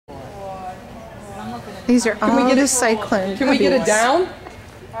These are all the Cyclone. Can we get it down? All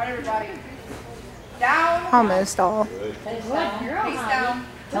right, everybody. Down. Almost all. Face down.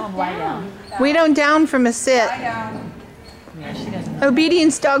 Tell him lie down. We don't down from a sit. Lie down. Yeah, she doesn't know.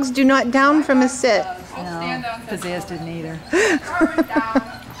 Obedience dogs do not down from a sit. Stand down. Pizzazz didn't either. Arms down.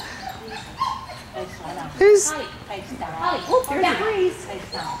 Who's Oh, there's a breeze.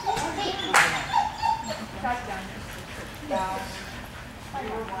 Down.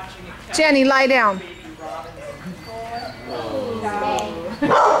 Jenny? Lie down.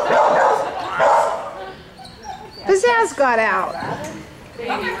 Pizzazz got out.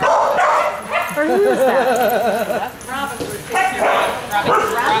 Or who is that? Robby,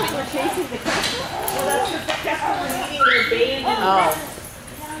 we're chasing the kestrel. Well, that's because the kestrel was eating their bane. Oh.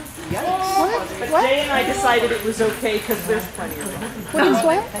 But Jay and I decided it was okay because there's plenty of them. What is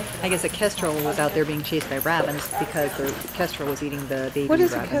what? I guess a kestrel was out there being chased by robins because the kestrel was eating the baby What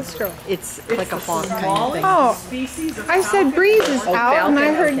is a robin. kestrel? It's like a hawk kind of thing. Oh, Species of I said Breeze is out, and I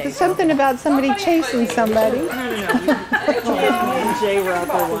falcon, heard okay. something about somebody chasing somebody. Me and Jay were out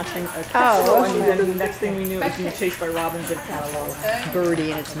there watching a kestrel, Oh, and then the next thing we knew, it was being chased by robins and catalogs.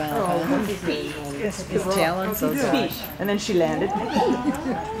 Birdie in its mouth. Huh? His talons, oh gosh. And then she landed.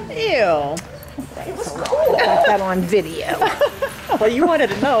 Ew. Got that on video. Well, you wanted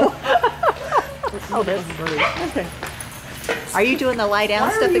to know. Oh, there's the bird. Okay. Are you doing the lie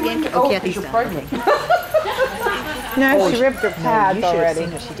down stuff again? Oh, Kathy's you're done. pregnant. No, she ripped her pads You should have already.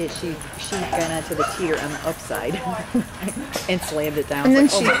 seen what she did. She got onto the teeter on the upside and slammed it down. And then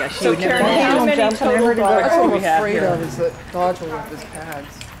It's like, she- oh my gosh, she So would never Karen, do how that. many jumped and I total heard it go, dogs "Oh, do we have afraid here? of is that Dodge will rip his pads.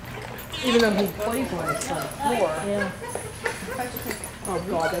 Even though he plays on his front floor. Yeah. Oh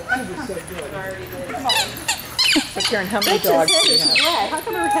God, that kid was so good. So Karen, how many dogs do you have? Wet. How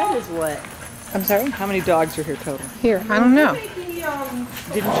come her head is wet? I'm sorry? How many dogs are here total? Here, I don't know.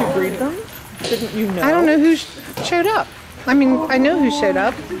 Didn't you breed them? Didn't you know? I don't know who showed up. I mean, I know who showed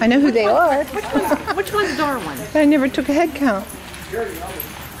up. I know who they are. Which one's Darwin? But I never took a head count.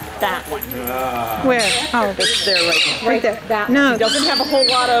 That one. Where? Oh, It's there right now. right there. No, He doesn't have a whole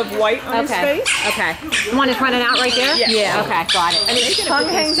lot of white on his face. Okay. The one that's running out right there? Yeah. Okay, got it. And his tongue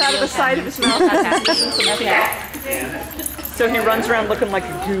hangs out of the side of his mouth. So he runs around looking like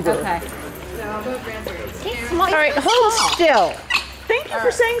a goober. Okay. He's all right, hold still. Thank you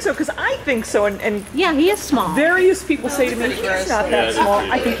for saying so, because I think so. And Yeah, he is small. various people say to me, he's not that small.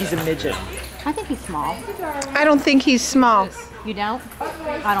 I think he's a midget. I think he's small. I don't think he's small. You don't?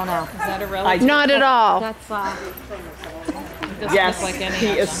 I don't know. Is that a relative? Not at all. That's Yes, he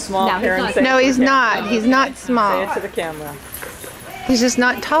is small. No, he's Karen, not. say No, it to he's the not. camera. He's not Say small. it to the camera. He's just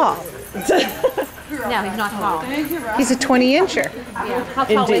not tall. No, he's not tall. He's a 20-incher. Yeah. How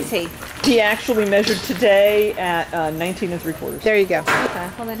tall Indeed. is he? He actually measured today at 19 3/4. There you go. Okay.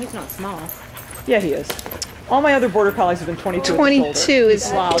 Well, then he's not small. Yeah, he is. All my other border collies have been 22. 22 is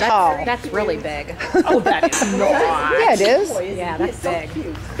tall. That's really big. Oh, that is not. Yeah, it is. Yeah, that's big.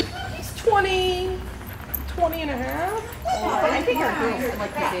 He's 20 and a half. I think our girl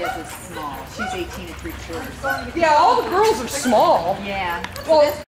like Pizzazz is small. She's 18 3/4. Yeah, all the girls are small. Yeah. Well,